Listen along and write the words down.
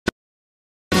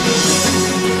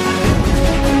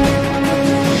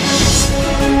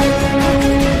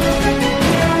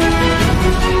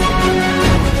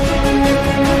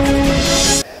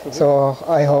So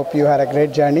I hope you had a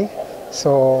great journey.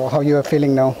 So how you are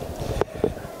feeling now?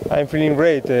 I'm feeling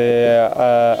great.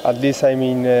 At least we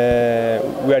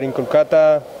are in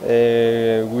Kolkata.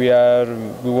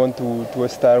 We want to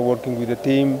start working with the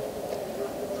team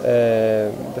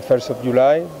the 1st of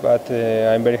July. But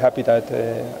I'm very happy that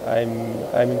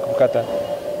I'm in Kolkata.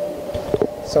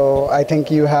 So I think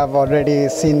you have already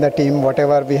seen the team,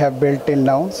 whatever we have built till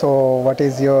now. So what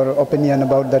is your opinion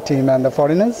about the team and the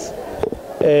foreigners?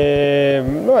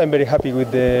 No, I'm very happy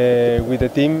with the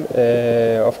team.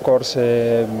 Of course,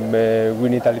 we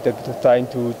need a little bit of time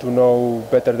to know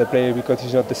better the player, because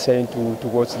it's not the same to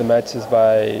watch the matches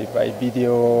by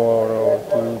video,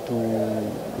 or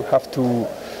to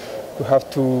have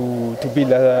to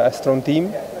build a strong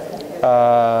team,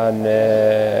 and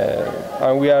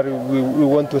we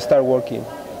want to start working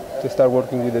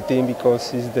with the team,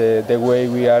 because it's the way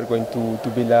we are going to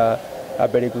build a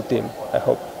very good team, I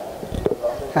hope.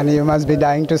 And you must be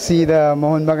dying to see the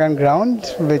Mohan Bagan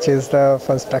ground, which is the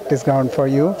first practice ground for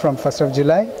you from 1st of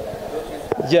July.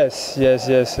 Yes.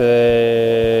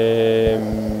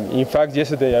 In fact,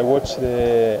 yesterday I watched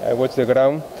the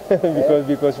ground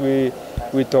because we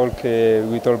talk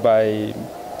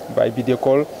by video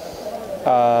call.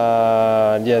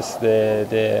 And yes,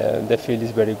 the field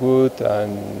is very good,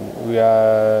 and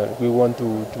we want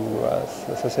to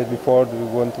as I said before, we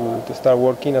want to start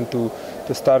working and to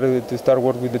start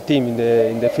work with the team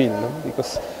in the field, no?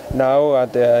 Because now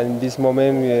in this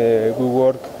moment we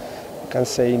work, can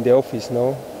say, in the office,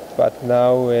 no? But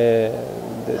now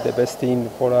the best thing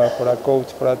for a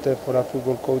coach, for a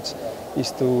football coach,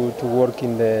 is to work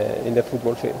in the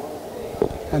football field.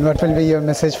 And what will be your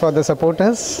message for the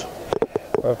supporters?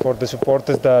 For the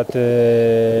supporters, that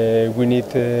we need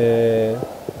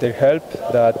their help,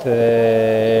 that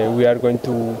we are going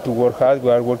to work hard,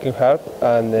 we are working hard,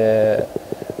 and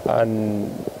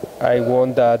I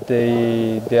want that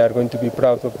they are going to be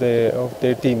proud of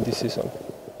their team this season.